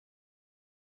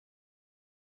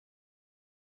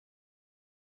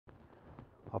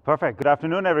Well, perfect. Good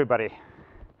afternoon, everybody.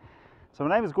 So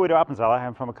my name is Guido Appenzeller.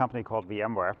 I'm from a company called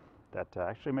VMware that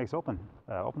actually makes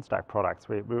OpenStack products.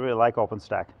 We really like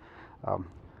OpenStack,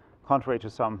 contrary to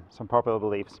some popular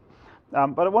beliefs.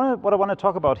 But what I want to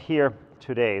talk about here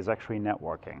today is actually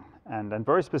networking. And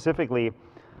very specifically,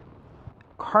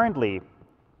 currently,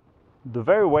 the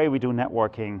very way we do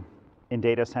networking in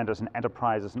data centers and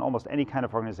enterprises and almost any kind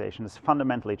of organization is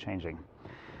fundamentally changing.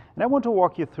 And I want to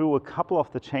walk you through a couple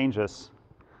of the changes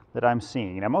that I'm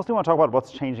seeing. And I mostly want to talk about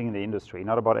what's changing in the industry,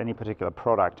 not about any particular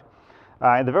product.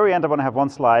 At the very end, I want to have one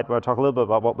slide where I talk a little bit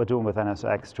about what we're doing with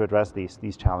NSX to address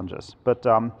these challenges. But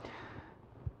the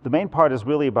main part is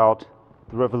really about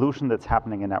the revolution that's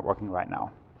happening in networking right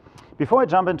now. Before I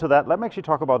jump into that, let me actually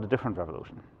talk about a different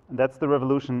revolution, and that's the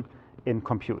revolution in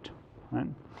compute. Right?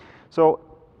 So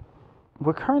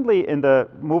we're currently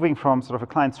moving from sort of a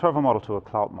client-server model to a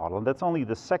cloud model, and that's only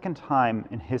the second time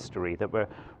in history that we're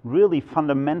really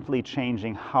fundamentally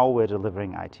changing how we're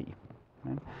delivering IT.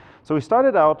 Right? So we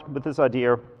started out with this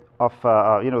idea of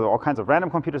all kinds of random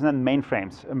computers, and then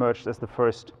mainframes emerged as the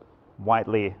first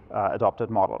widely adopted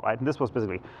model. Right? And this was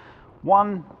basically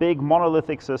one big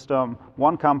monolithic system,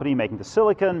 one company making the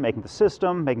silicon, making the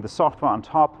system, making the software on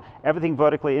top, everything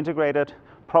vertically integrated,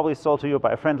 probably sold to you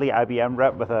by a friendly IBM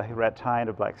rep with a red tie and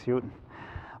a black suit.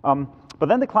 But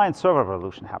then the client-server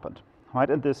revolution happened, right?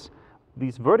 And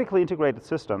these vertically integrated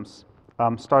systems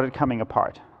started coming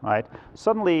apart, right?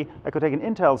 Suddenly, I could take an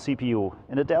Intel CPU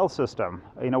in a Dell system,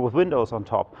 with Windows on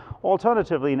top.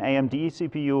 Alternatively, an AMD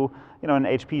CPU, an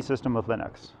HP system with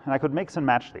Linux. And I could mix and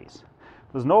match these.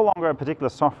 There's no longer a particular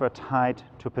software tied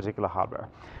to a particular hardware.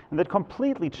 And that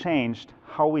completely changed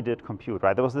how we did compute,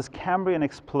 right? There was this Cambrian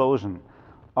explosion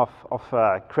of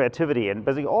creativity, and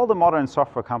basically all the modern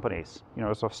software companies,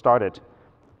 sort of started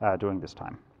during this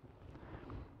time.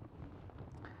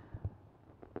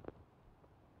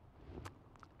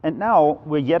 And now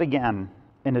we're yet again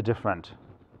in a different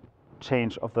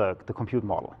change of the compute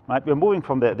model, right? We're moving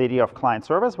from the idea of client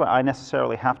servers, where I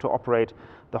necessarily have to operate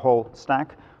the whole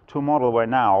stack, to a model where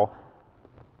now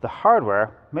the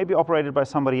hardware may be operated by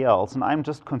somebody else, and I'm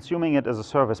just consuming it as a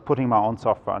service, putting my own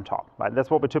software on top. Right? That's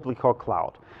what we typically call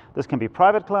cloud. This can be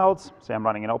private clouds. Say I'm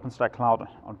running an OpenStack cloud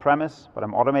on premise, but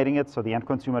I'm automating it so the end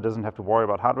consumer doesn't have to worry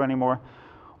about hardware anymore.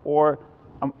 Or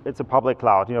it's a public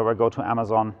cloud, where I go to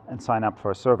Amazon and sign up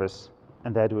for a service,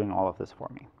 and they're doing all of this for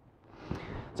me.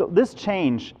 So this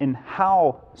change in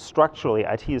how structurally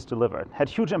IT is delivered had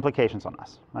huge implications on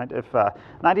us. Right? If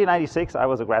 1996, I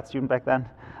was a grad student back then,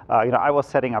 I was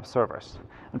setting up servers.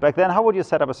 And back then, how would you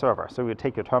set up a server? So you would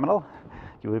take your terminal,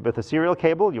 with a serial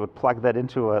cable, you would plug that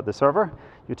into the server.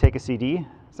 You take a CD.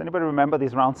 Does anybody remember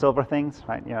these round silver things?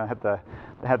 Right?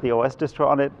 They had the OS distro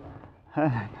on it.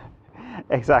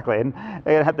 Exactly, and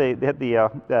it had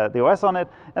the OS on it,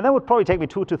 and that would probably take me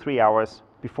 2 to 3 hours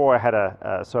before I had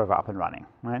a server up and running.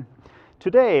 Right?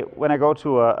 Today, when I go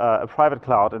to a private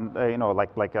cloud, and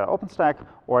like OpenStack,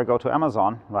 or I go to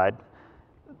Amazon, right?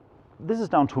 This is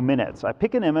down to minutes. I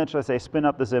pick an image, I say spin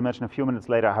up this image, and a few minutes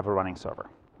later I have a running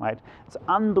server. Right? It's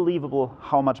unbelievable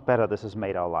how much better this has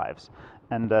made our lives.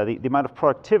 And the amount of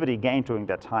productivity gained during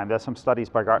that time, there's some studies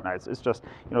by Gartner, it's just,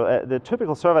 the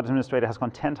typical server administrator has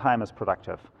gone 10 times as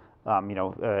productive,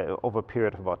 over a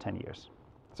period of about 10 years.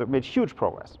 So it made huge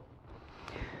progress.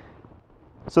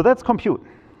 So that's compute.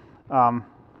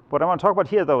 What I want to talk about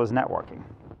here, though, is networking.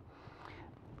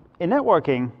 In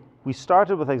networking, we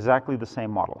started with exactly the same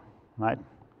model, right?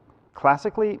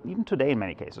 Classically, even today in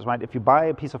many cases, right? If you buy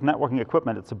a piece of networking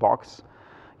equipment, it's a box,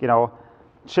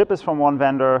 chip is from one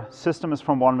vendor, system is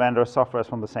from one vendor, software is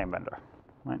from the same vendor,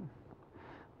 right?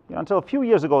 Until a few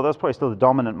years ago, that was probably still the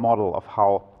dominant model of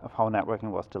how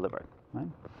networking was delivered,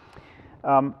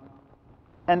 right?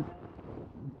 And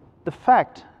the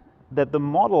fact that the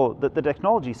model, that the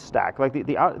technology stack, like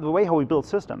the way how we build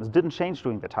systems, didn't change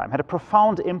during the time, had a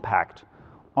profound impact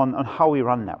on how we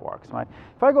run networks, right?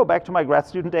 If I go back to my grad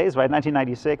student days, right,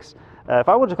 1996, if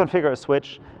I wanted to configure a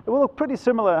switch, it would look pretty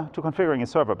similar to configuring a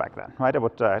server back then, right? I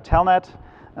would telnet,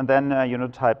 and then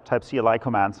type CLI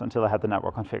commands until I had the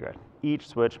network configured. Each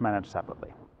switch managed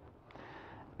separately.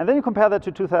 And then you compare that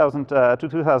to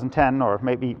 2010, or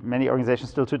maybe many organizations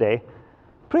still today,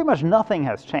 pretty much nothing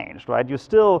has changed, right? You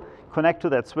still connect to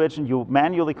that switch and you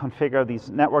manually configure these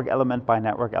network element by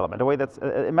network element,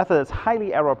 a method that's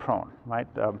highly error prone, right?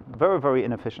 Very, very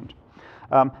inefficient.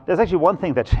 There's actually one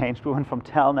thing that changed. We went from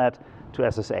telnet to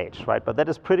SSH, right? But that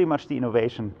is pretty much the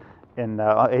innovation in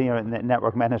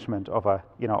network management over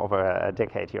a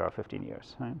decade here, or 15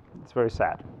 years. Right? It's very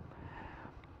sad.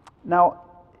 Now,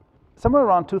 somewhere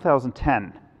around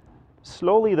 2010,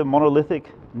 slowly the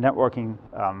monolithic networking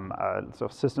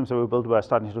sort of systems that we built were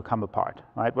starting to come apart,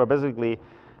 right? Where basically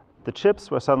the chips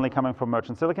were suddenly coming from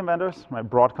merchant silicon vendors, right?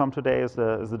 Broadcom today is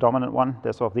the dominant one.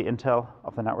 They're sort of the Intel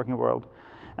of the networking world.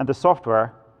 And the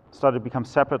software started to become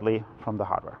separately from the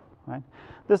hardware, right?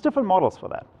 There's different models for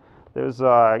that. There's,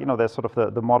 there's sort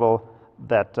of the model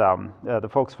that the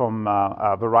folks from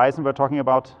Verizon were talking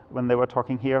about when they were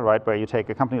talking here, right? Where you take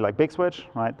a company like Big Switch,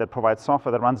 right? That provides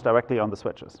software that runs directly on the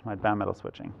switches, right? Bare metal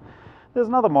switching. There's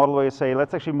another model where you say,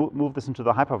 let's actually move this into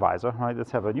the hypervisor, right?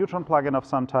 Let's have a neutron plugin of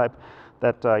some type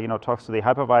that talks to the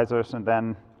hypervisors, and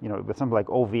then with something like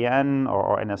OVN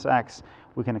or NSX,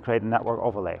 we can create a network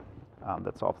overlay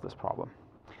that solves this problem.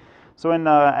 So in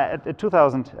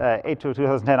 2008 to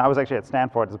 2010, I was actually at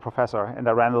Stanford as a professor, and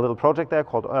I ran a little project there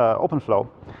called OpenFlow.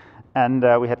 And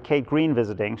we had Kate Green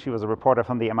visiting. She was a reporter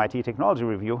from the MIT Technology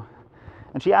Review.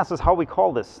 And she asked us how we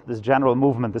call this general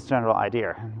movement, this general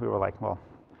idea. And we were like, well,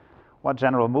 what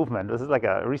general movement? This is like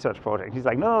a research project. She's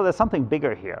like, no, there's something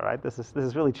bigger here, right? This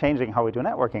is really changing how we do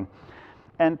networking.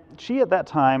 And she, at that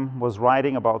time, was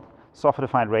writing about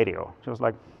software-defined radio. She was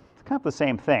like, it's kind of the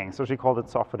same thing. So she called it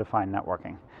software-defined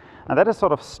networking. And that is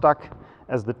sort of stuck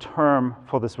as the term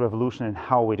for this revolution in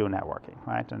how we do networking,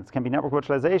 right? And it can be network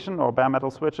virtualization or bare metal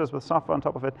switches with software on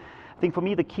top of it. I think for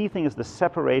me, the key thing is the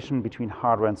separation between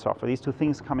hardware and software. These two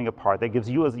things coming apart, that gives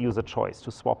you as a user choice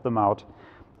to swap them out,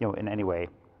 in any way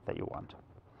that you want.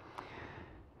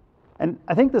 And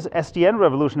I think this SDN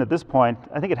revolution at this point,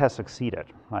 I think it has succeeded,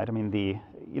 right? I mean,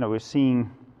 we're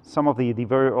seeing some of the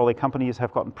very early companies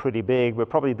have gotten pretty big. We're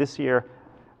probably this year,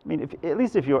 I mean, at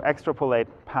least if you extrapolate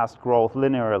past growth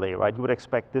linearly, right, you would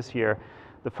expect this year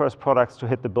the first products to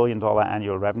hit the $1 billion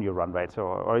annual revenue run rate,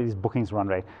 or these bookings run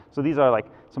rate. So these are like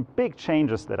some big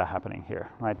changes that are happening here,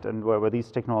 right, and where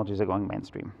these technologies are going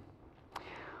mainstream.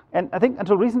 And I think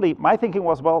until recently, my thinking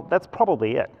was, well, that's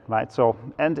probably it, right? So,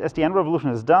 and SDN revolution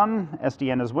is done,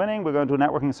 SDN is winning, we're going to do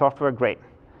networking software, great.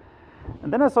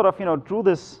 And then I sort of, drew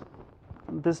this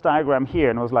diagram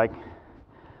here and was like,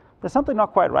 there's something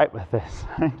not quite right with this.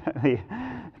 It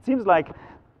seems like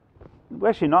we're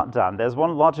actually not done. There's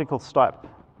one logical step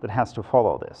that has to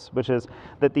follow this, which is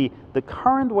that the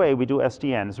current way we do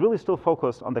SDN is really still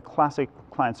focused on the classic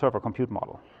client-server compute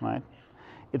model, right?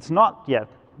 It's not yet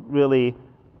really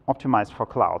optimized for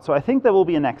cloud. So I think there will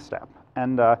be a next step.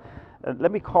 And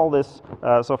let me call this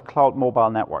sort of cloud mobile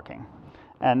networking.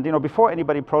 And before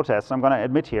anybody protests, I'm going to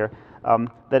admit here,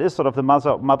 that is sort of the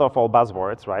mother of all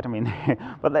buzzwords, right? I mean,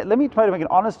 but let me try to make an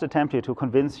honest attempt here to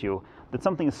convince you that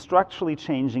something is structurally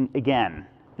changing again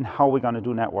in how we're going to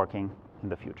do networking in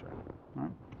the future.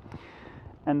 Right?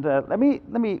 And let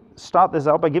me start this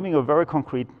out by giving you a very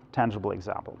concrete, tangible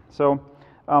example. So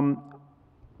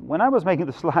when I was making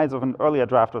the slides of an earlier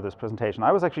draft of this presentation,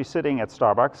 I was actually sitting at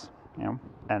Starbucks,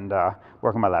 and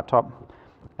working on my laptop,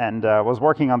 and was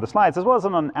working on the slides as well as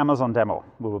on an Amazon demo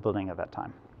we were building at that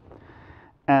time.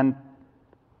 And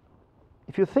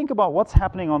if you think about what's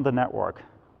happening on the network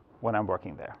when I'm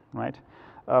working there, right?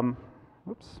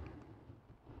 Whoops.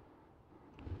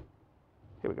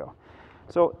 Here we go.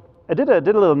 So I did a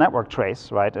little network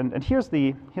trace, right? And here's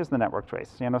the network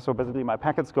trace. So basically my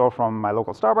packets go from my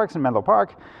local Starbucks in Menlo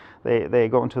Park. They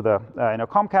go into the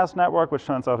Comcast network, which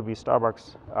turns out to be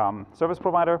Starbucks service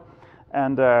provider.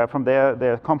 And from there,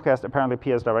 the Comcast apparently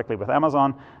peers directly with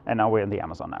Amazon, and now we're in the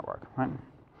Amazon network, right?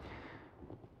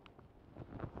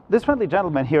 This friendly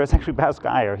gentleman here is actually Bas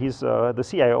Geyer. He's the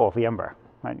CIO of VMware,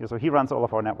 right? So he runs all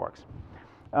of our networks.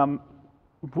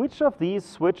 Which of these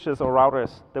switches or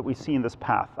routers that we see in this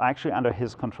path are actually under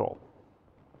his control?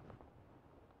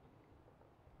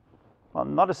 Well,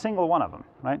 not a single one of them,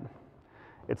 right?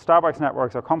 It's Starbucks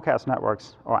networks or Comcast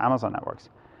networks or Amazon networks.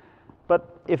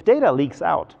 But if data leaks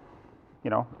out,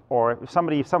 or if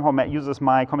somebody somehow uses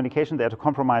my communication there to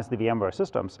compromise the VMware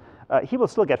systems, he will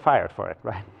still get fired for it,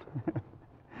 right?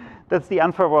 That's the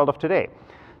unfair world of today.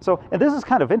 So, and this is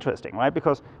kind of interesting, right?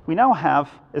 Because we now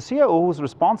have a CIO who's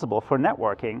responsible for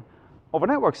networking over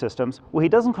network systems where he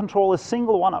doesn't control a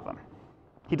single one of them.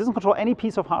 He doesn't control any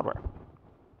piece of hardware,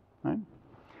 right?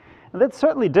 And that's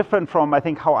certainly different from, I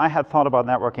think, how I had thought about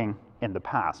networking in the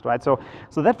past, right? So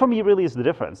that for me really is the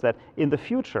difference, that in the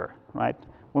future, right,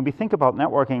 when we think about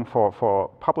networking for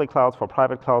public clouds, for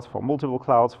private clouds, for multiple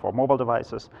clouds, for mobile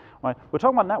devices, right, we're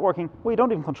talking about networking where you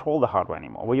don't even control the hardware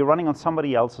anymore, where you're running on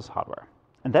somebody else's hardware.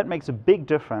 And that makes a big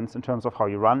difference in terms of how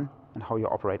you run and how you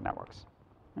operate networks.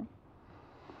 Okay?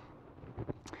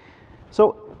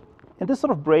 So in this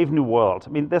sort of brave new world, I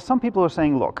mean, there's some people who are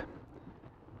saying, look,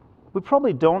 we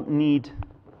probably don't need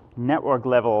network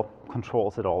level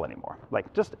controls at all anymore.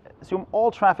 Like, just assume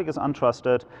all traffic is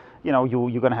untrusted. You know,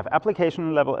 you're going to have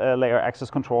application level layer access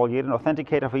control. You get an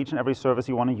authenticator for each and every service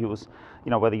you want to use.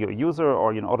 You know, whether you're a user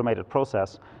or you're an automated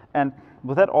process. And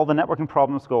with that, all the networking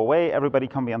problems go away. Everybody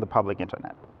can be on the public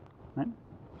internet. Right?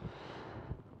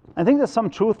 I think there's some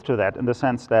truth to that in the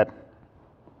sense that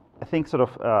I think sort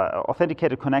of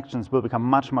authenticated connections will become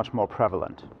much, much more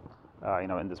prevalent, you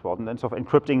know, in this world, and then sort of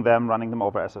encrypting them, running them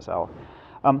over SSL.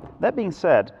 That being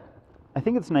said, I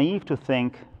think it's naive to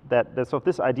think that sort of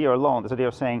this idea alone, this idea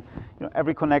of saying, you know,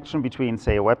 every connection between,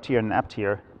 say, a web tier and an app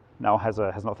tier now has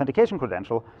an authentication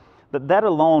credential, that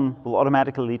alone will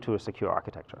automatically lead to a secure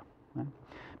architecture. Right?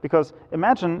 Because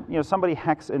imagine, you know, somebody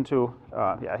hacks into,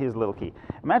 yeah, here's a little key.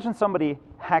 Imagine somebody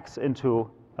hacks into,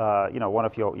 you know, one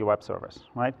of your web servers,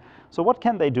 right? So what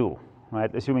can they do, right?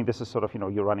 Assuming this is sort of, you know,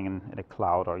 you're running in a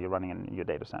cloud or you're running in your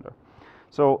data center.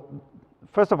 So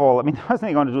first of all, I mean, the first thing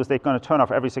they're going to do is they're going to turn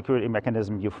off every security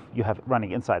mechanism you have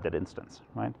running inside that instance,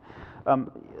 right?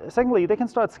 Secondly, they can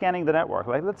start scanning the network.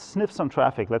 Like, let's sniff some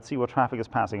traffic. Let's see what traffic is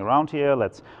passing around here.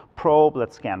 Let's probe.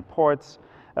 Let's scan ports.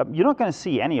 You're not going to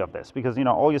see any of this because, you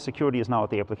know, all your security is now at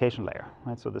the application layer,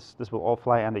 right? So this will all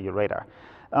fly under your radar.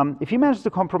 If you manage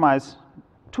to compromise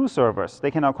 2 servers,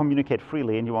 they can now communicate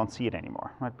freely and you won't see it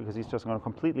anymore, right? Because he's just going to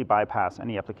completely bypass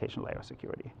any application layer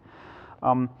security.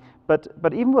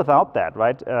 But even without that,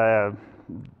 right,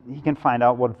 he can find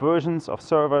out what versions of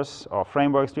servers or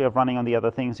frameworks do you have running on the other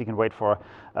things. He can wait for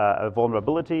a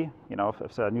vulnerability. You know,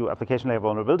 if a new application layer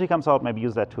vulnerability comes out, maybe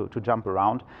use that to jump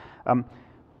around.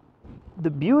 The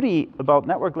beauty about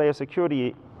network layer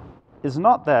security is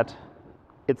not that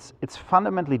it's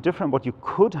fundamentally different what you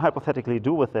could hypothetically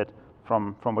do with it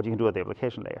from what you can do at the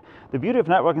application layer. The beauty of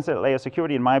network layer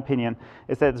security, in my opinion,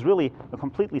 is that it's really a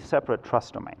completely separate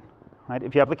trust domain. Right?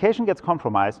 If your application gets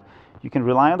compromised, you can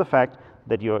rely on the fact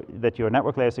that your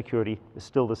network layer security is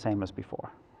still the same as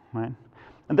before. Right?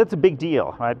 And that's a big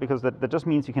deal, right? Because that just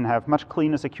means you can have much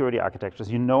cleaner security architectures.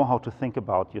 You know how to think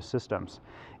about your systems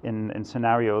in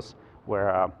scenarios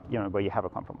where you know, where you have a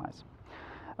compromise.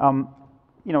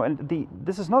 You know, and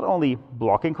this is not only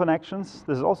blocking connections,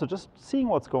 this is also just seeing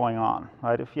what's going on,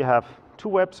 right? If you have 2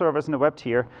 web servers in a web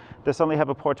tier, they suddenly have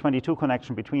a port 22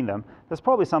 connection between them, there's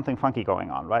probably something funky going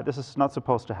on, right? This is not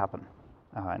supposed to happen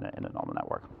in a normal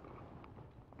network.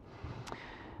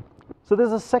 So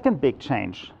there's a second big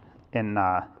change in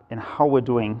how we're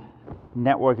doing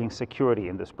networking security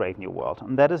in this brave new world,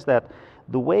 and that is that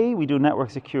the way we do network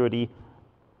security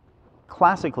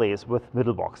classically is with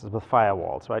middle boxes, with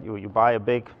firewalls, right? You buy a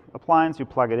big appliance, you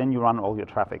plug it in, you run all your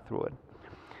traffic through it.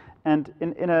 And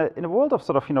in a world of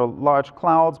sort of, you know, large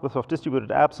clouds with sort of distributed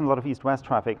apps and a lot of east-west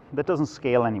traffic, that doesn't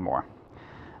scale anymore.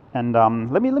 And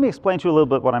let me explain to you a little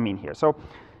bit what I mean here. So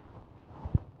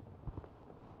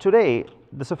today,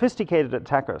 the sophisticated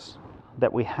attackers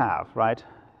that we have, right?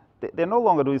 They're no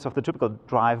longer doing sort of the typical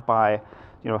drive-by,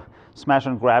 you know, smash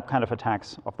and grab kind of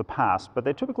attacks of the past, but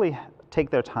they typically take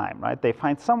their time, right? They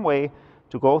find some way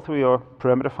to go through your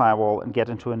perimeter firewall and get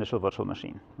into initial virtual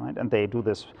machine, right? And they do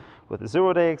this with a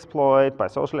zero-day exploit, by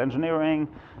social engineering.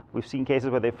 We've seen cases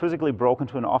where they physically broke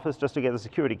into an office just to get a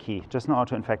security key, just in order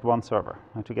to infect one server,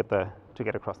 right, to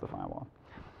get across the firewall.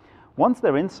 Once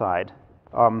they're inside,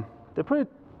 they're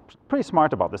pretty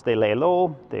smart about this. They lay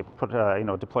low. They put you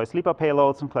know, deploy sleeper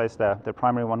payloads in place. Their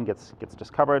primary one gets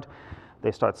discovered.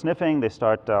 They start sniffing. They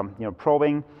start you know,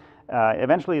 probing.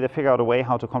 Eventually, they figure out a way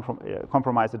how to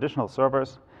compromise additional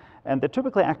servers, and they're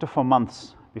typically active for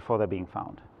months before they're being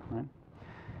found. Right?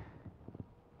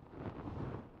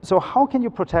 So how can you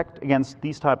protect against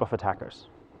these type of attackers?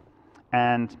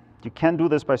 And you can do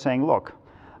this by saying, look,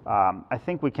 I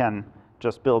think we can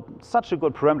just build such a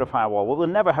good perimeter firewall, we'll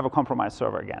never have a compromised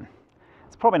server again.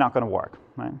 It's probably not going to work.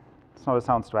 Right? It's not a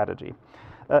sound strategy.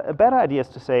 A better idea is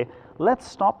to say, let's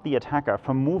stop the attacker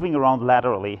from moving around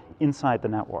laterally inside the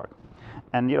network.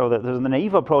 And you know, there's a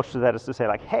naive approach to that is to say,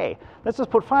 like, hey, let's just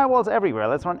put firewalls everywhere.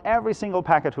 Let's run every single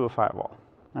packet to a firewall.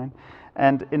 Right?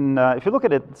 And if you look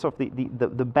at it, sort of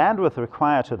the bandwidth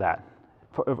required for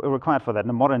that in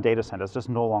a modern data center is just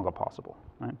no longer possible.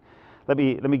 Right? Let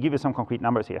me give you some concrete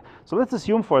numbers here. So let's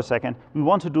assume for a second we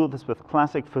want to do this with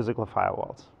classic physical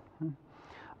firewalls.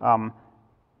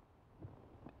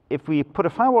 If we put a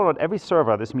firewall on every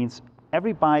server, this means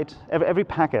every byte, every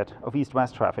packet of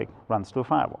east-west traffic runs to a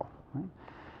firewall. Right?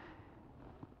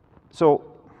 So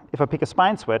if I pick a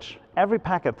spine switch, every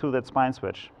packet through that spine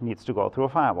switch needs to go through a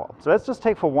firewall. So let's just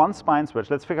take for one spine switch,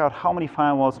 let's figure out how many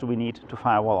firewalls do we need to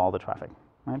firewall all the traffic.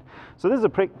 Right? So this is a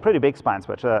pretty big spine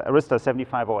switch, Arista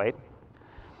 7508.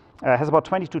 Has about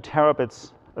 22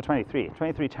 terabits, 23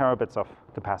 terabits of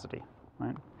capacity.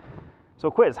 Right? So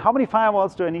quiz, how many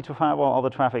firewalls do I need to firewall all the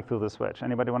traffic through the switch?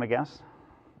 Anybody want to guess?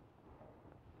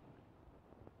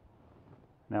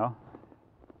 No?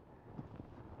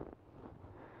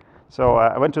 So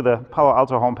I went to the Palo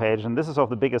Alto homepage, and this is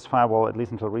of the biggest firewall, at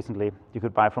least until recently, you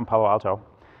could buy from Palo Alto,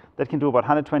 that can do about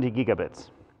 120 gigabits.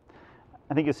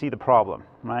 I think you see the problem,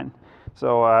 right?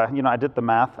 So I did the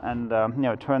math, and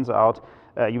it turns out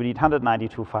you would need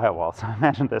 192 firewalls.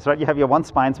 Imagine this, right? You have your one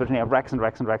spine switch, and you have racks and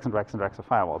racks and racks and racks and racks of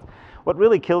firewalls. What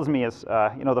really kills me is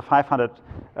the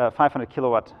 500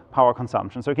 kilowatt power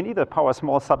consumption. So you can either power a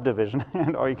small subdivision,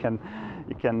 or you can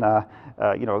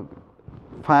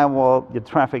firewall your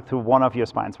traffic through one of your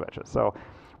spine switches. So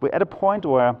we're at a point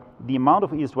where the amount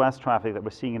of east-west traffic that we're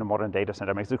seeing in a modern data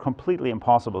center makes it completely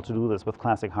impossible to do this with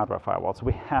classic hardware firewalls. So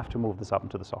we have to move this up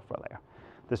into the software layer.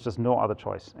 There's just no other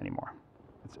choice anymore.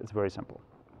 It's very simple.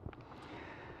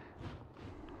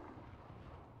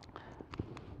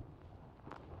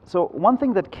 So one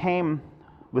thing that came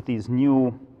with these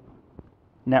new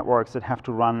networks that have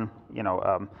to run,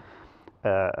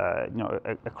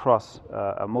 across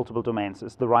multiple domains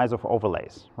is the rise of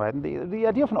overlays, right? And the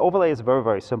idea of an overlay is very,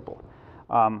 very simple.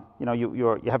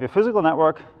 You have your physical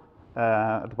network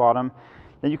at the bottom,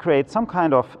 then you create some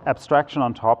kind of abstraction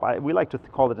on top. We like to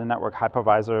call it a network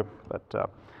hypervisor, but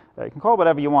you can call it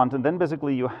whatever you want. And then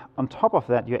basically, on top of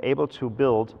that, you're able to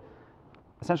build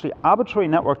essentially arbitrary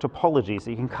network topologies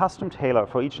that you can custom tailor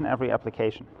for each and every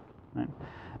application, right?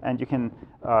 And you can,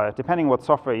 depending what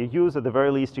software you use, at the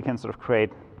very least, you can sort of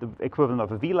create the equivalent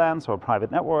of a VLAN, so a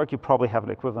private network. You probably have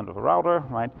an equivalent of a router,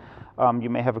 right? You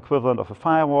may have equivalent of a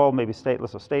firewall, maybe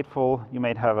stateless or stateful. You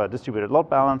may have a distributed load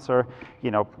balancer,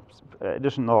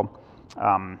 additional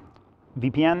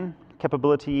VPN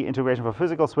capability, integration for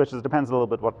physical switches. It depends a little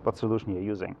bit what solution you're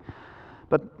using.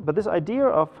 But this idea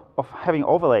of having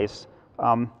overlays,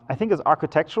 I think is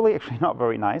architecturally actually not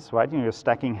very nice, right? You're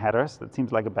stacking headers. That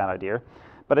seems like a bad idea.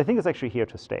 But I think it's actually here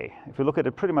to stay. If you look at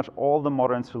it, pretty much all the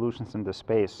modern solutions in this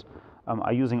space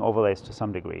are using overlays to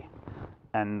some degree.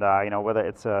 And whether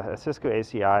it's a Cisco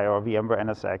ACI or VMware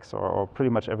NSX or pretty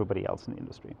much everybody else in the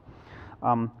industry.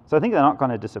 So I think they're not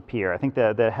going to disappear. I think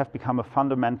they have become a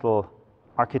fundamental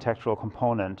architectural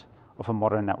component of a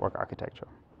modern network architecture.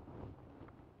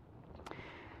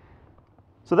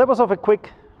 So that was a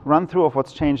quick run through of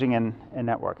what's changing in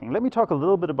networking. Let me talk a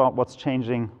little bit about what's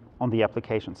changing on the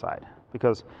application side,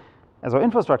 because as our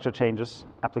infrastructure changes,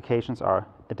 applications are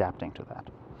adapting to that.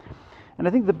 And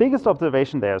I think the biggest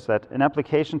observation there is that an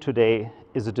application today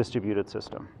is a distributed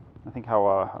system. I think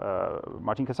how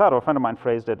Martin Casado, a friend of mine,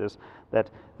 phrased it is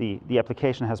that the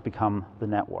application has become the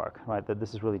network, right? That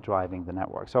this is really driving the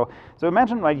network. So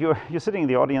imagine, right, you're sitting in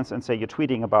the audience and say you're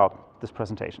tweeting about this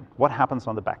presentation. What happens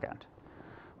on the back end?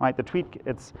 Right, the tweet,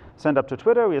 it's sent up to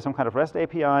Twitter via some kind of REST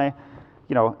API.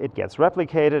 It gets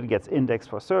replicated, it gets indexed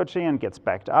for searching, and gets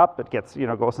backed up. It gets,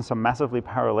 goes in some massively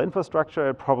parallel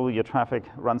infrastructure. Probably your traffic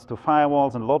runs to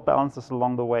firewalls and load balancers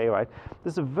along the way, right?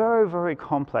 This is a very, very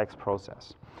complex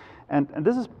process. And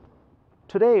this is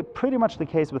today pretty much the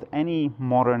case with any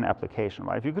modern application,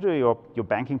 right? If you go to your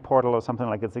banking portal or something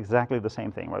like it's exactly the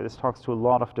same thing, right? This talks to a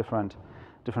lot of different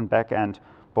back-end,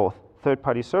 both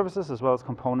third-party services as well as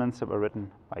components that were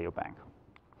written by your bank.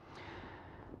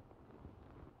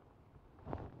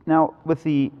 Now, with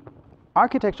the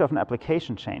architecture of an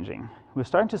application changing, we're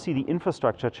starting to see the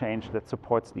infrastructure change that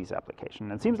supports these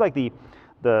applications. It seems like the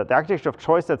architecture of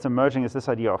choice that's emerging is this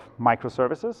idea of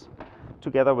microservices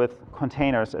together with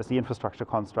containers as the infrastructure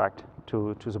construct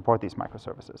to support these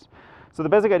microservices. So the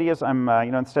basic idea is I'm,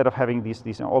 instead of having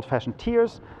these old-fashioned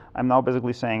tiers, I'm now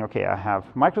basically saying, okay, I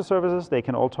have microservices. They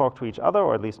can all talk to each other,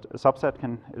 or at least a subset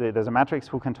can. There's a matrix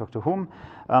who can talk to whom.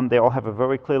 They all have a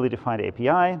very clearly defined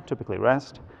API, typically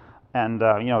REST. And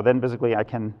then basically I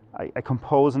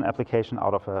compose an application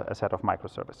out of a set of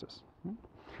microservices.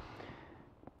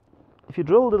 If you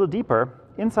drill a little deeper,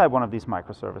 inside one of these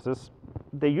microservices,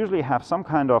 they usually have some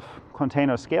kind of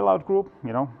container scale-out group,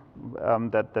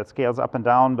 that scales up and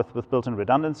down with built-in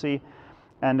redundancy.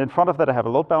 And in front of that, I have a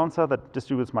load balancer that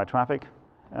distributes my traffic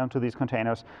to these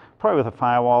containers, probably with a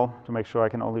firewall to make sure I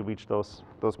can only reach those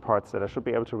parts that I should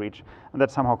be able to reach, and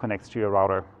that somehow connects to your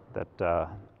router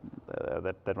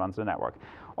that runs the network.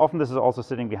 Often this is also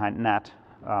sitting behind NAT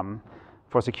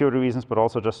for security reasons, but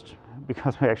also just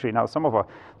because we actually know some of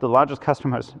the largest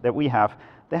customers that we have,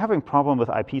 they're having a problem with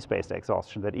IP space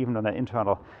exhaustion, that even on an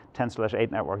internal 10/8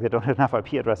 network, they don't have enough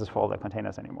IP addresses for all their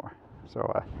containers anymore. So,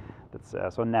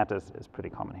 so NAT is pretty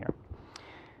common here.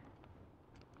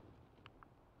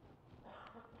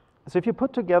 So if you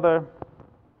put together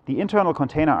the internal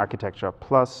container architecture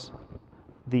plus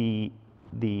the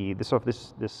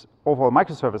this overall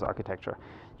microservice architecture,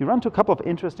 you run into a couple of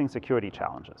interesting security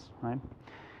challenges, right?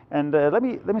 And let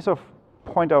me sort of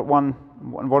point out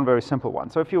one very simple one.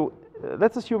 So if you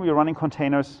let's assume you're running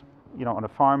containers, on a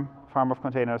farm of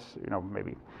containers,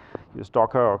 maybe use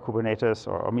Docker or Kubernetes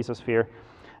or Mesosphere,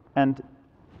 and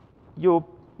you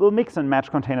will mix and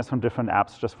match containers from different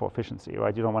apps just for efficiency,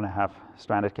 right? You don't want to have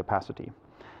stranded capacity.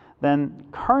 Then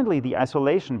currently the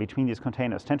isolation between these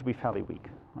containers tend to be fairly weak,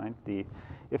 right?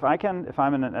 If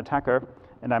I'm an attacker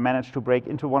and I manage to break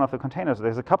into one of the containers,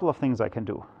 there's a couple of things I can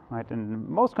do, right?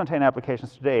 In most container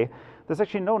applications today, there's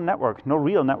actually no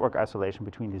real network isolation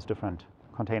between these different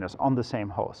containers on the same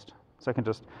host. So I can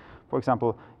just, for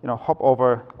example, hop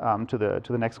over to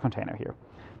the next container here.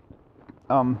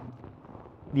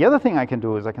 The other thing I can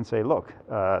do is I can say, look,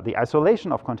 the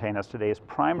isolation of containers today is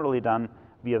primarily done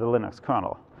via the Linux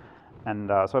kernel. And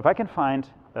so if I can find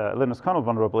a Linux kernel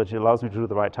vulnerability that allows me to do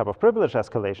the right type of privilege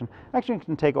escalation, actually I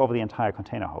can take over the entire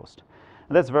container host.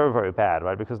 And that's very, very bad,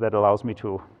 right? Because that allows me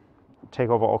to take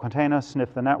over all containers,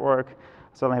 sniff the network,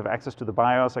 suddenly have access to the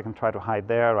BIOS, I can try to hide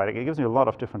there, right? It gives me a lot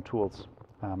of different tools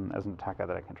as an attacker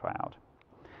that I can try out.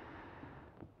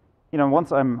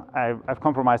 Once I've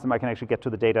compromised them, I can actually get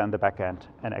to the data in the back end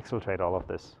and exfiltrate all of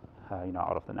this,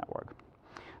 out of the network.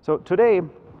 So today,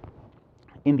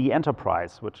 in the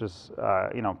enterprise, which is,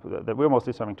 that we're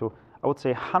mostly serving to, I would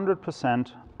say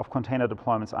 100% of container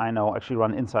deployments I know actually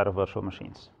run inside of virtual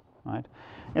machines, right?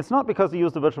 It's not because they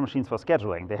use the virtual machines for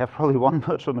scheduling. They have probably one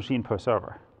virtual machine per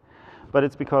server. But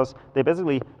it's because they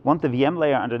basically want the VM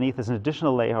layer underneath as an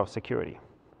additional layer of security.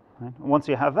 Right? Once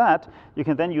you have that, you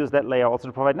can then use that layer also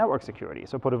to provide network security.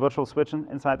 So put a virtual switch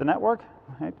inside the network,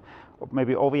 right? Or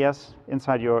maybe OVS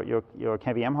inside your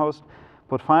KVM host,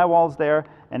 put firewalls there,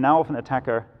 and now if an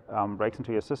attacker breaks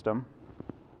into your system,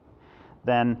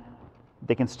 then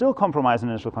they can still compromise an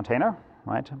initial container,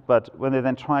 right? But when they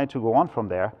then try to go on from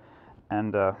there,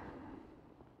 and here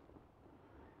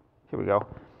we go,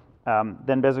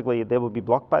 then basically they will be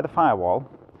blocked by the firewall.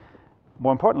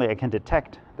 More importantly, I can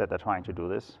detect that they're trying to do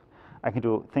this. I can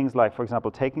do things like, for example,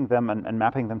 taking them and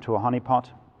mapping them to a honeypot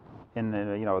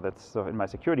that's sort of in my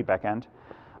security backend.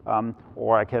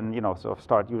 Or I can, sort of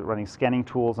start running scanning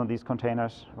tools on these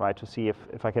containers, right, to see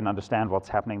if I can understand what's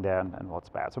happening there and what's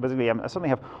bad. So basically, I suddenly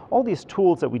have all these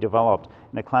tools that we developed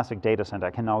in a classic data center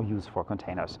I can now use for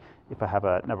containers if I have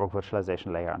a network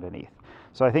virtualization layer underneath.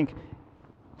 So I think,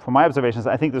 from my observations,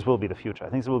 I think this will be the future. I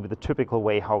think this will be the typical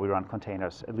way how we run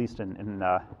containers, at least in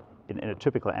a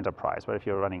typical enterprise. But if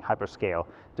you're running hyperscale,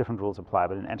 different rules apply.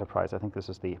 But in enterprise, I think this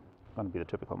is going to be the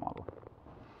typical model.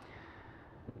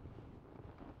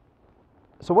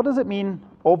 So what does it mean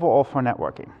overall for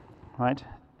networking, right?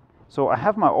 So I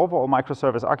have my overall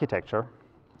microservice architecture.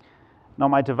 Now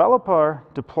my developer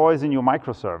deploys a new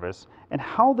microservice, and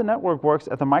how the network works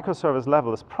at the microservice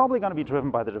level is probably going to be driven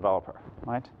by the developer,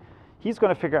 right? He's going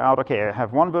to figure out, okay, I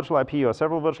have one virtual IP or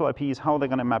several virtual IPs, how are they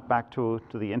going to map back to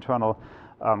the internal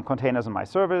containers in my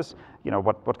service?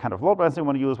 What kind of load balancing I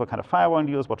want to use, what kind of firewall I want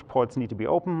to use, what ports need to be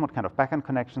open, what kind of backend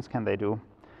connections can they do?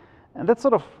 And that's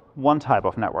sort of one type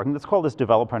of networking. Let's call this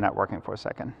developer networking for a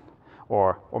second,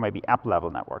 or maybe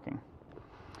app-level networking.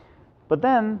 But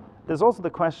then there's also the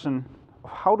question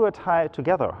of how do I tie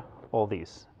together all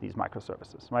these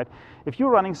microservices, right? If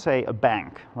you're running, say, a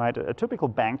bank, right? A typical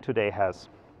bank today has,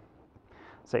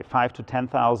 say, 5,000 to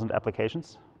 10,000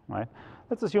 applications, right?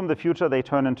 Let's assume the future they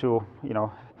turn into,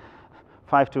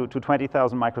 5,000 to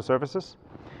 20,000 microservices.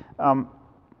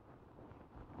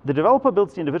 The developer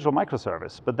builds the individual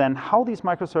microservice, but then how these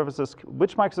microservices,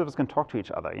 which microservices can talk to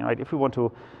each other? If we want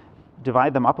to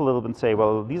divide them up a little bit and say,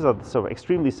 well, these are sort of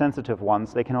extremely sensitive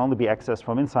ones, they can only be accessed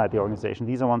from inside the organization.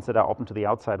 These are ones that are open to the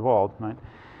outside world, right?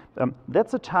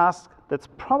 That's a task that's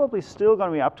probably still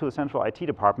going to be up to a central IT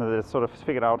department that has sort of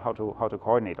figured out how to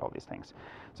coordinate all these things.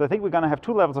 So I think we're going to have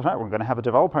two levels of networking. We're going to have a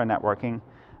developer networking,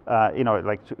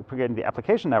 creating the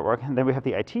application network, and then we have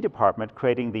the IT department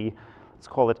creating the, let's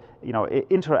call it,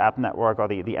 inter-app network or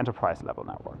the enterprise level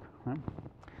network. Right?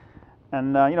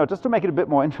 And just to make it a bit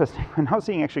more interesting, we're now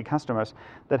seeing actually customers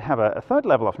that have a third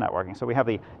level of networking. So we have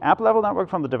the app level network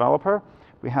from the developer.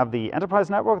 We have the enterprise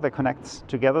network that connects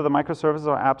together the microservices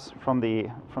or apps from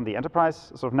the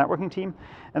enterprise sort of networking team.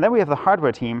 And then we have the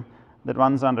hardware team that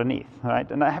runs underneath, right?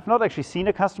 And I have not actually seen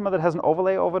a customer that has an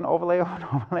overlay over an overlay over an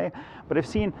overlay, but I've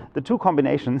seen the two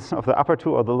combinations of the upper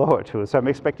two or the lower two. So I'm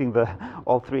expecting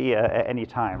all three at any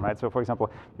time, right? So for example,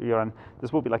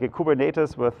 this will be like a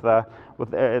Kubernetes with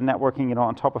networking,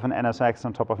 on top of an NSX,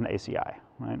 on top of an ACI,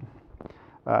 right?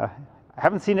 I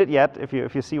haven't seen it yet. If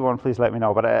you see one, please let me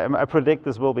know. But I predict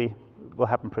this will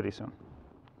happen pretty soon.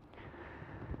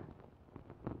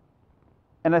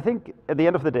 And I think at the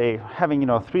end of the day, having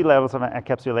 3 levels of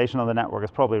encapsulation on the network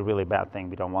is probably a really bad thing.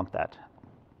 We don't want that.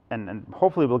 And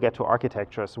hopefully we'll get to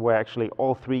architectures where actually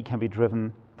all 3 can be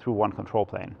driven through one control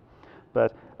plane.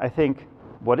 But I think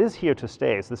what is here to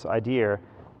stay is this idea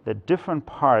that different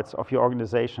parts of your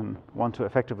organization want to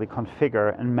effectively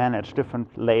configure and manage different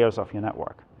layers of your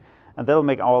network. And that'll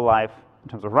make our life, in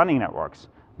terms of running networks,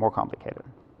 more complicated.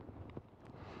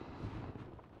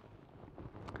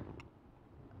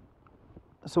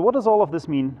 So what does all of this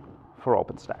mean for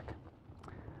OpenStack?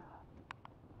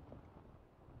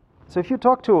 So if you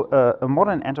talk to a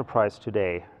modern enterprise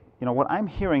today, what I'm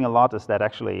hearing a lot is that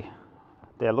actually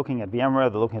they're looking at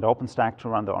VMware, they're looking at OpenStack to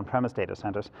run their on-premise data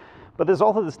centers. But there's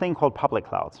also this thing called public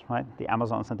clouds, right? The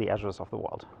Amazons and the Azures of the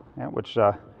world, which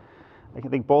I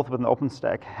think both with an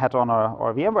OpenStack hat on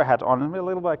or a VMware hat on, and we're a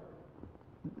little bit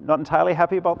not entirely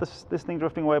happy about this thing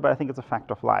drifting away, but I think it's a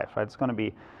fact of life, right? It's going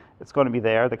to be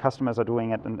there. The customers are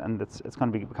doing it, and it's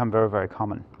going to become very, very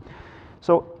common.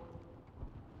 So,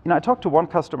 I talked to one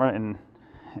customer in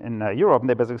Europe, and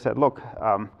they basically said, look,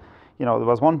 there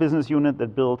was one business unit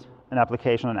that built an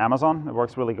application on Amazon. It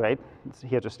works really great. It's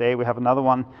here to stay. We have another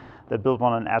one that built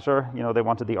one on Azure. They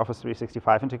wanted the Office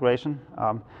 365 integration.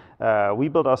 We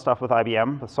built our stuff with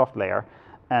IBM, the soft layer.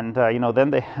 And then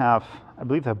they have, I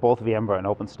believe they have both VMware and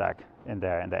OpenStack in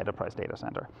their enterprise data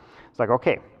center. It's like,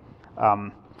 okay.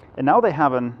 And now they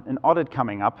have an audit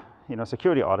coming up,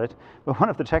 security audit, but one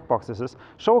of the checkboxes is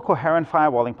show a coherent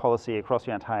firewalling policy across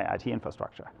your entire IT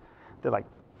infrastructure. They're like,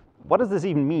 what does this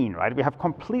even mean, right? We have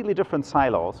completely different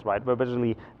silos, right? Where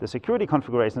basically the security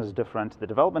configuration is different, the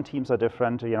development teams are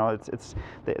different.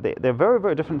 They're very,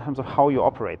 very different in terms of how you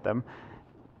operate them.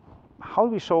 How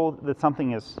do we show that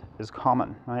something is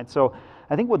common, right? So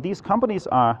I think what these companies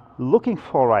are looking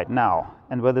for right now,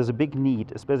 and where there's a big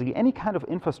need, is basically any kind of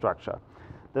infrastructure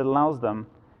that allows them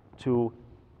to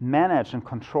manage and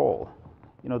control,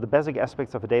 the basic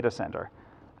aspects of a data center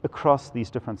across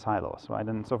these different silos, right?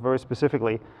 And so very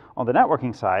specifically on the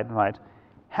networking side, right,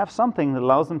 have something that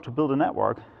allows them to build a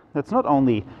network that's not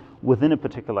only within a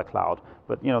particular cloud,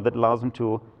 but that allows them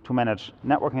to manage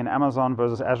networking in Amazon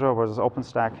versus Azure versus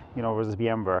OpenStack, versus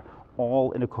VMware,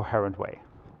 all in a coherent way.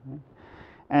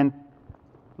 And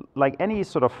like any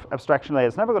sort of abstraction layer,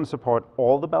 it's never going to support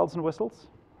all the bells and whistles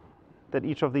that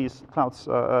each of these clouds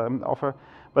offer,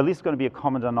 but at least it's going to be a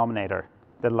common denominator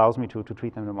that allows me to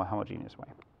treat them in a more homogeneous way.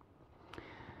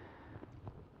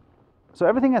 So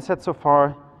everything I said so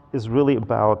far is really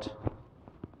about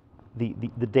the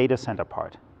data center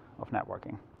part of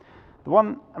networking. The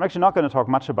one I'm actually not going to talk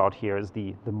much about here is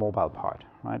the mobile part,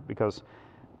 right? Because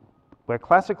where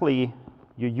classically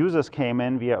your users came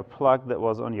in via a plug that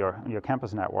was on your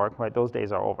campus network, right? Those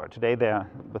days are over. Today they're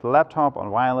with a laptop on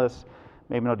wireless,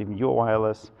 maybe not even your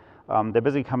wireless. They're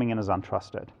basically coming in as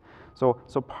untrusted.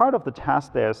 So part of the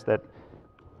task there is that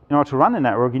in order to run a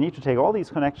network, you need to take all these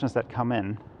connections that come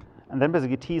in and then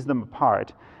basically tease them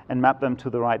apart and map them to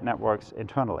the right networks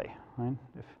internally, right?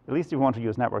 At least if you want to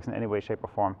use networks in any way, shape, or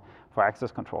form for access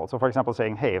control. So for example,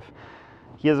 saying, hey, if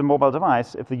here's a mobile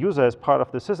device, if the user is part of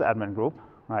the sysadmin group,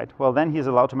 right, well, then he's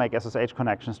allowed to make SSH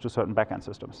connections to certain backend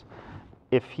systems.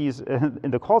 If he's in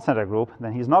the call center group,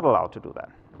 then he's not allowed to do that,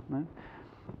 right?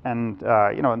 And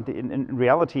in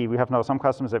reality, we have now some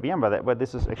customers at VMware where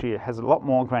this is actually has a lot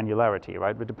more granularity,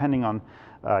 right? But depending on,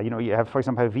 you have, for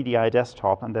example, a VDI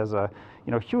desktop, and there's a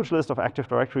huge list of Active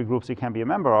Directory groups you can be a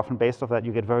member of, and based on that,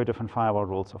 you get very different firewall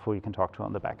rules of who you can talk to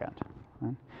on the back end.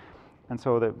 Right? And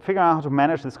so figuring out how to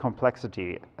manage this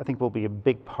complexity, I think, will be a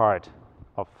big part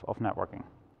of networking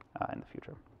in the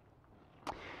future.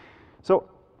 So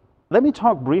let me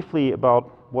talk briefly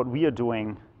about what we are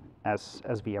doing as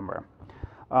VMware.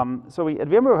 So at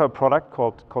VMware we have a product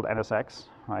called NSX,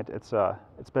 right?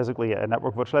 It's basically a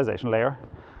network virtualization layer.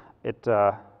 It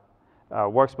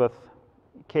works with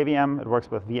KVM, it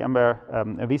works with VMware,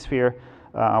 vSphere.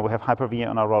 We have Hyper-V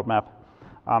on our roadmap.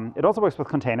 It also works with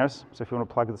containers. So if you want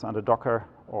to plug this under Docker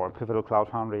or Pivotal Cloud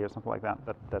Foundry or something like that,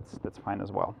 that's fine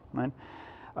as well, right?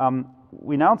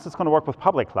 We announced it's going to work with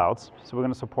public clouds, so we're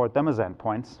going to support them as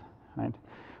endpoints, right?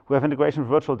 We have integration with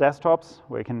virtual desktops,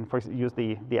 where you can, for example, use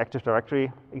the Active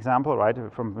Directory example, right,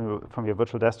 from your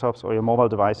virtual desktops or your mobile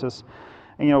devices,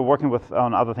 and working with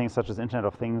on other things such as Internet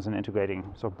of Things and integrating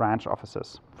branch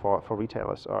offices for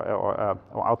retailers or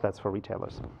outlets for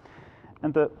retailers.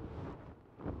 And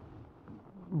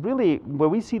really where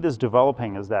we see this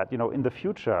developing is that in the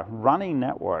future, running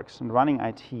networks and running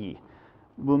IT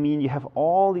will mean you have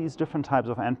all these different types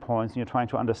of endpoints, and you're trying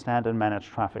to understand and manage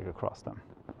traffic across them,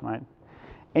 right?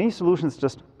 Any solution that's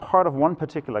just part of one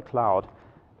particular cloud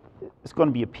is going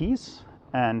to be a piece,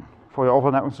 and For your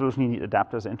overall network solution, you need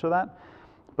adapters into that.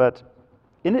 But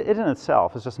it in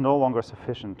itself is just no longer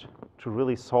sufficient to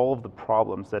really solve the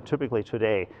problems that typically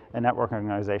today a network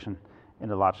organization in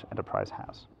a large enterprise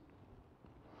has.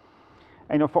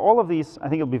 And for all of these, I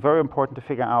think it'll be very important to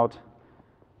figure out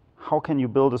how can you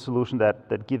build a solution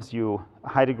that gives you a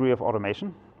high degree of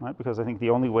automation, right? Because I think the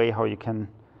only way how you can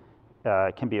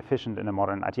be efficient in a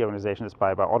modern IT organization is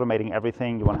by automating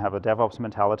everything. You want to have a DevOps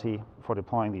mentality for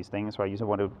deploying these things, right? You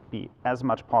want to be, as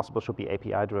much possible, should be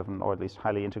API driven or at least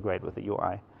highly integrate with the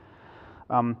UI.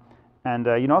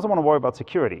 You also want to worry about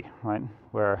security, right?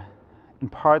 Where in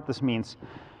part this means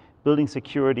building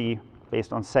security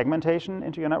based on segmentation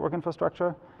into your network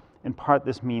infrastructure. In part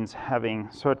this means having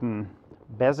certain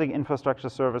basic infrastructure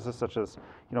services such as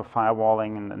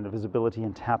firewalling and the visibility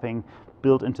and tapping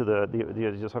built into your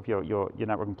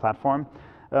networking platform.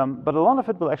 But a lot of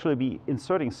it will actually be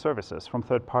inserting services from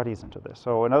third parties into this.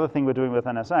 So another thing we're doing with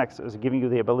NSX is giving you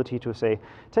the ability to say,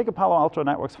 take a Palo Alto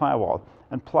Networks firewall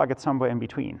and plug it somewhere in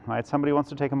between, right? Somebody wants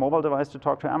to take a mobile device to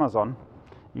talk to Amazon.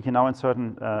 You can now insert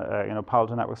Palo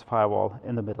Alto Networks firewall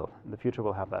in the middle. In the future,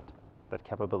 we'll have that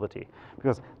capability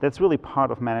because that's really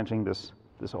part of managing this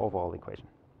overall equation.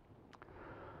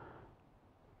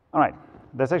 All right,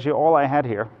 that's actually all I had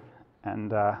here,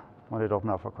 and wanted to open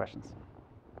up for questions.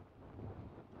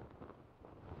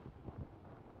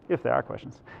 If there are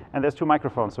questions. And there's 2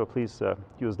 microphones, so please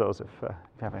use those if you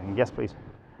have anything. Yes, please.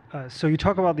 So you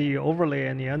talk about the overlay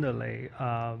and the underlay.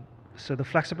 So the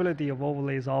flexibility of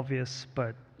overlay is obvious,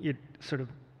 but it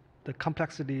the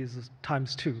complexity is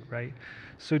 ×2, right?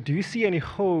 So do you see any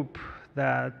hope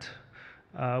that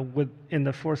in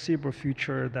the foreseeable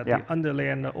future that the underlay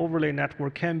and the overlay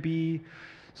network can be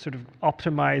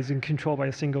optimized and controlled by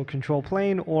a single control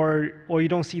plane, or you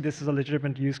don't see this as a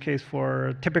legitimate use case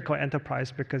for typical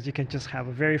enterprise because you can just have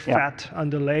a very fat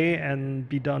underlay and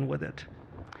be done with it?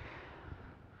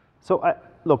 So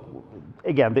look,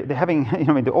 again, having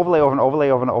the overlay over an overlay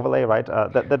over an overlay, right?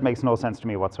 That makes no sense to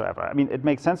me whatsoever. I mean, it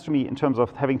makes sense to me in terms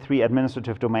of having 3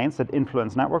 administrative domains that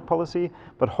influence network policy,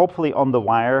 but hopefully on the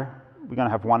wire we're going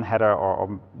to have 1 header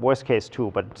or worst case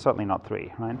 2, but certainly not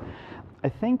 3, right? I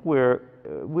think we're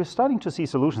starting to see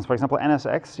solutions. For example,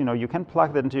 NSX, you can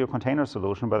plug that into your container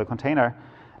solution, but the container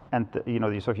and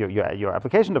your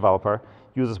application developer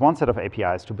uses one set of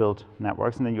APIs to build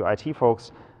networks, and then your IT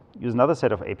folks use another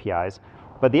set of APIs.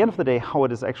 But at the end of the day, how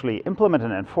it is actually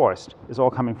implemented and enforced is all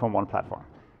coming from one platform,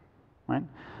 right?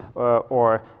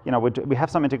 We have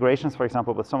some integrations, for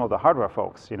example, with some of the hardware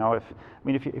folks.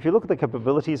 If you look at the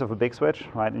capabilities of a big switch,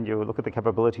 right, and you look at the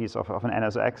capabilities of an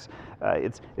NSX,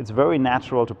 it's very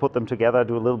natural to put them together,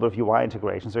 do a little bit of UI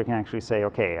integration, so you can actually say,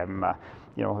 okay,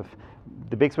 if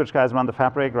the big switch guys run the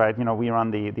fabric, right? We run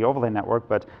the overlay network.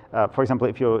 But for example,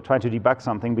 if you're trying to debug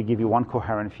something, we give you one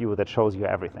coherent view that shows you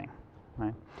everything,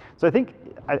 right? So I think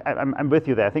I'm with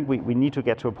you there. I think we need to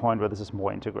get to a point where this is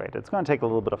more integrated. It's going to take a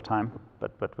little bit of time,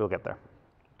 but we'll get there.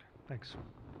 Thanks.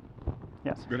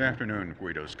 Yes. Good afternoon,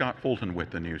 Guido. Scott Fulton with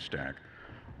the New Stack.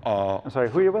 I'm sorry,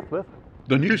 who are you with?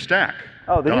 The New Stack.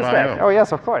 Oh, the New Stack. Oh,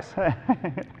 yes, of course.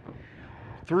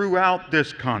 Throughout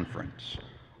this conference,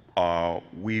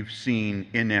 we've seen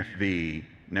NFV,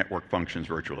 Network Functions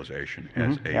Virtualization,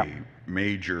 as a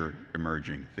major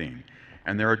emerging theme.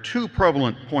 And there are 2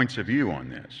 prevalent points of view on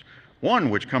this.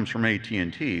 One, which comes from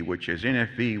AT&T, which is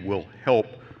NFV will help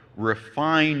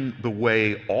refine the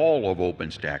way all of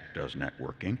OpenStack does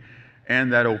networking,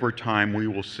 and that over time we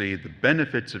will see the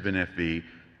benefits of NFV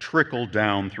trickle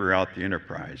down throughout the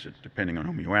enterprise. Depending on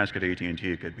whom you ask at AT&T,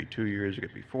 it could be 2 years, it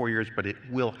could be 4 years, but it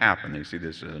will happen. They see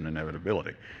this as an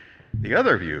inevitability. The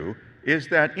other view is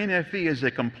that NFV is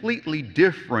a completely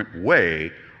different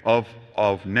way of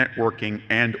networking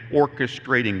and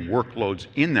orchestrating workloads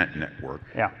in that network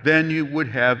than you would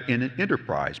have in an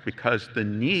enterprise, because the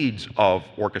needs of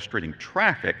orchestrating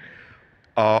traffic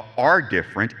are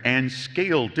different and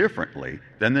scale differently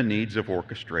than the needs of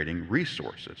orchestrating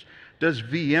resources. Does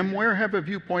VMware have a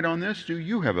viewpoint on this? Do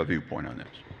you have a viewpoint on this?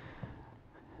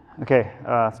 Okay,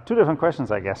 2 different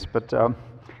questions, I guess, but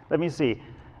let me see.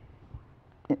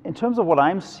 In terms of what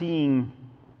I'm seeing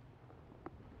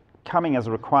coming as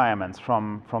requirements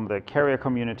from the carrier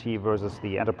community versus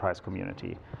the enterprise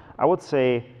community, I would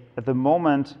say at the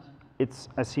moment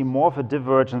I see more of a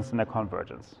divergence than a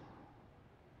convergence.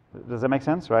 Does that make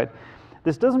sense, right?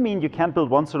 This doesn't mean you can't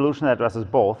build one solution that addresses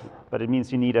both, but it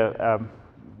means you need a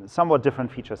somewhat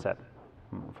different feature set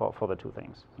for the 2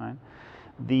 things, right?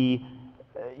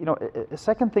 A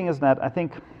second thing is that I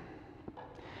think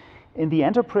in the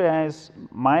enterprise,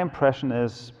 my impression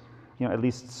is, at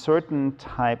least certain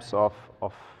types of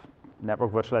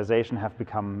network virtualization have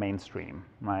become mainstream,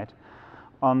 right?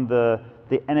 On the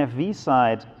NFV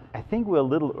side, I think we're a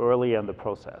little early in the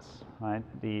process, right?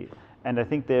 And I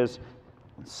think there's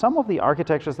some of the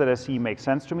architectures that I see make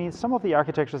sense to me. Some of the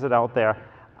architectures that are out there,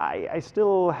 I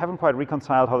still haven't quite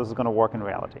reconciled how this is going to work in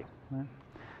reality. Right?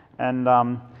 And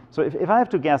so if I have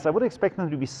to guess, I would expect them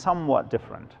to be somewhat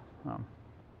different.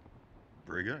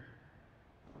 Very good.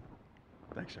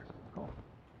 Thanks, sir. Cool.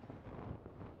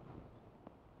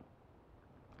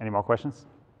 Any more questions?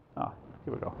 Oh,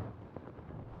 here we go.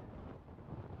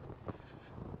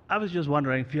 I was just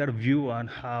wondering if you had a view on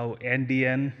how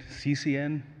NDN,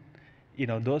 CCN,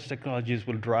 those technologies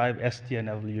will drive SDN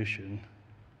evolution,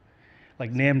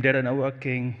 like named data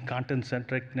networking,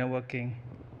 content-centric networking.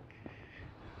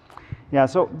 Yeah.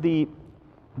 So if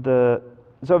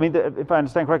I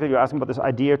understand correctly, you're asking about this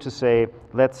idea to say,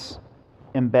 let's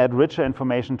embed richer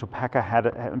information to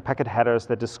packet headers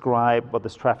that describe what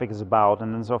this traffic is about,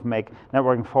 and then sort of make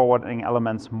networking forwarding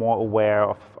elements more aware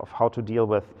of how to deal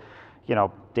with,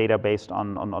 data based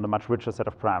on a much richer set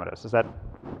of parameters. Is that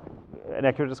an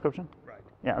accurate description? Right.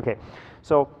 Yeah. Okay.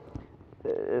 So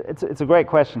it's a great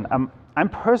question. I'm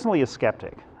personally a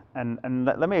skeptic, and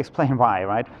let me explain why.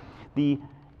 Right.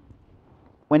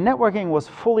 When networking was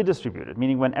fully distributed,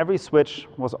 meaning when every switch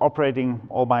was operating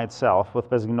all by itself with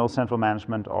basically no central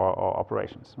management or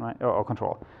operations, right, or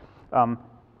control,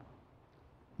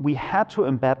 we had to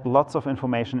embed lots of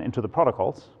information into the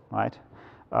protocols, right,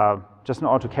 just in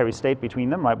order to carry state between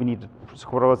them, right? We needed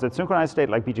protocols that synchronize state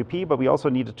like BGP, but we also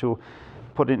needed to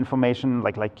put in information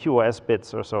like QoS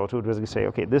bits or so to basically say,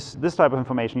 okay, this type of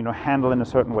information, handle in a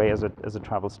certain way as it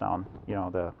travels down,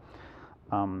 the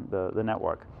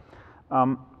network.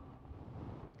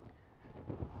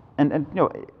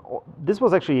 This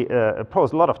was actually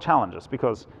posed a lot of challenges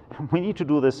because we need to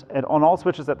do this on all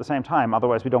switches at the same time,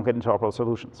 otherwise we don't get interoperable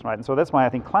solutions, right? And so that's why I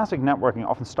think classic networking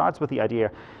often starts with the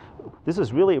idea, this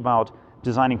is really about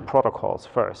designing protocols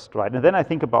first, right? And then I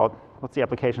think about what's the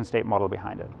application state model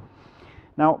behind it.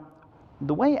 Now,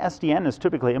 the way SDN is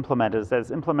typically implemented is that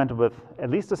it's implemented with at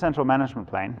least a central management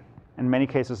plane, in many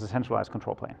cases a centralized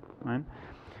control plane, right?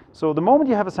 So the moment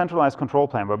you have a centralized control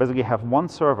plane where basically you have one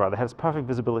server that has perfect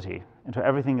visibility into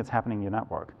everything that's happening in your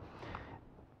network,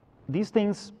 these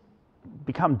things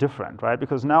become different, right?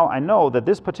 Because now I know that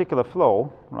this particular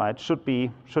flow, right, should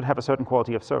have a certain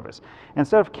quality of service.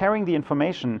 Instead of carrying the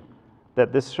information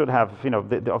that this should have, of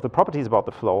the properties about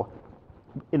the flow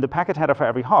in the packet header for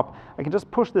every hop, I can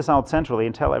just push this out centrally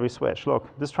and tell every switch, look,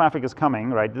 this traffic is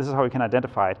coming, right? This is how we can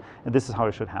identify it, and this is how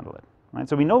we should handle it. Right?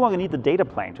 So we no longer need the data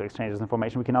plane to exchange this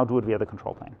information. We can now do it via the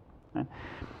control plane. Right?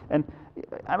 And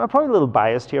I'm probably a little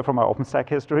biased here from our OpenStack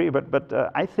history, but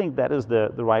I think that is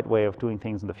the right way of doing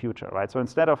things in the future. Right? So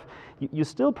instead of, you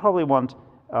still probably want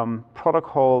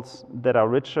protocols that are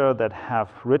richer, that have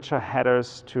richer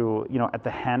headers to, at the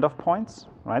handoff points.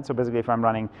 Right? So basically, if I'm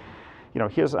running,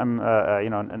 here's an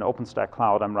OpenStack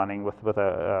cloud I'm running with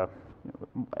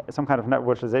some kind of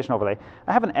network virtualization overlay.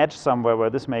 I have an edge somewhere where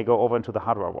this may go over into the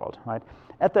hardware world, right?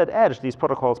 At that edge, these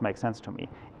protocols make sense to me.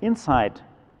 Inside,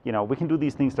 we can do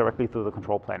these things directly through the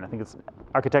control plane. I think it's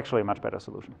architecturally a much better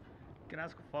solution. Can I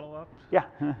ask a follow-up? Yeah.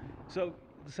 So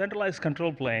the centralized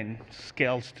control plane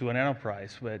scales to an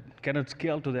enterprise, but can it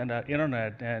scale to the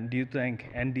internet? And do you think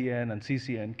NDN and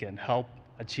CCN can help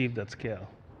achieve that scale?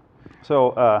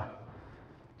 So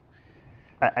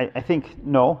I think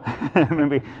no.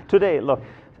 Maybe today, look,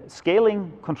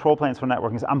 scaling control planes for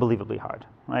networking is unbelievably hard,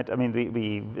 right? I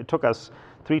mean, it took us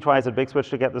 3 tries at Big Switch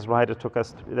to get this right. It took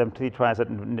us them 3 tries at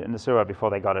Nicira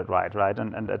before they got it right?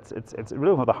 And it's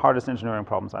really one of the hardest engineering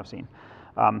problems I've seen.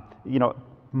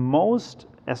 Most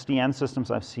SDN systems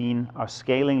I've seen are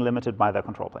scaling limited by their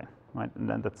control plane, right? And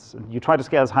then you try to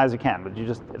scale as high as you can, but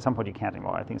at some point you can't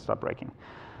anymore. I think start breaking.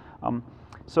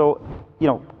 So,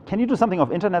 can you do something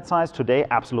of internet size today?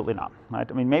 Absolutely not, right?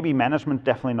 I mean, maybe management,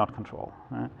 definitely not control.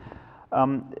 Right?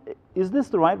 Is this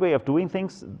the right way of doing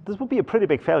things? This would be a pretty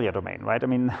big failure domain, right? I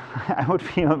mean, I would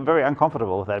feel very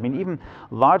uncomfortable with that. I mean, even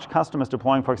large customers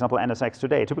deploying, for example, NSX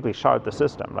today, typically shard the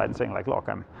system, right? And saying like, look,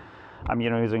 I'm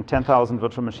using 10,000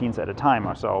 virtual machines at a time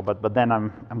or so, but then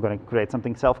I'm going to create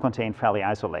something self-contained, fairly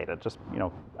isolated. Just,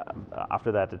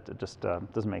 after that, it just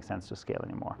doesn't make sense to scale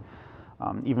anymore.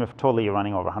 Even if totally you're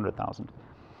running over 100,000.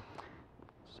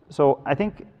 So I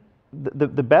think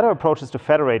the better approach is to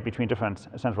federate between different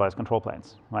centralized control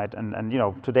planes, right?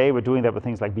 And today we're doing that with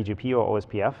things like BGP or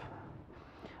OSPF.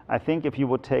 I think if you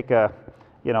would take a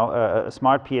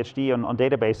smart PhD on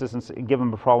databases and give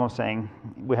them a problem saying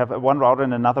we have one router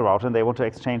and another router and they want to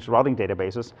exchange routing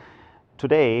databases,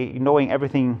 today, knowing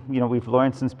everything we've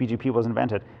learned since BGP was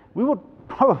invented, we would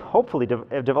hopefully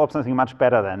develop something much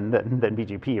better than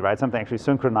BGP, right? Something actually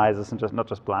synchronizes and not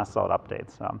just blasts out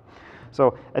updates.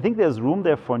 So I think there's room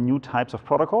there for new types of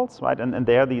protocols, right? And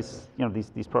there these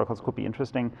protocols could be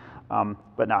interesting.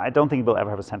 But no, I don't think we'll ever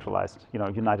have a centralized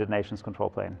United Nations control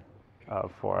plane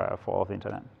for all of the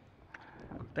internet.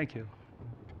 Thank you.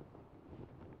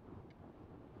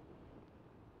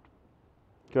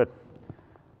 Good.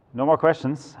 No more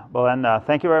questions. Well then,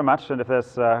 thank you very much. And if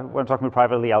there's want to talk to me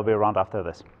privately, I'll be around after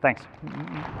this. Thanks.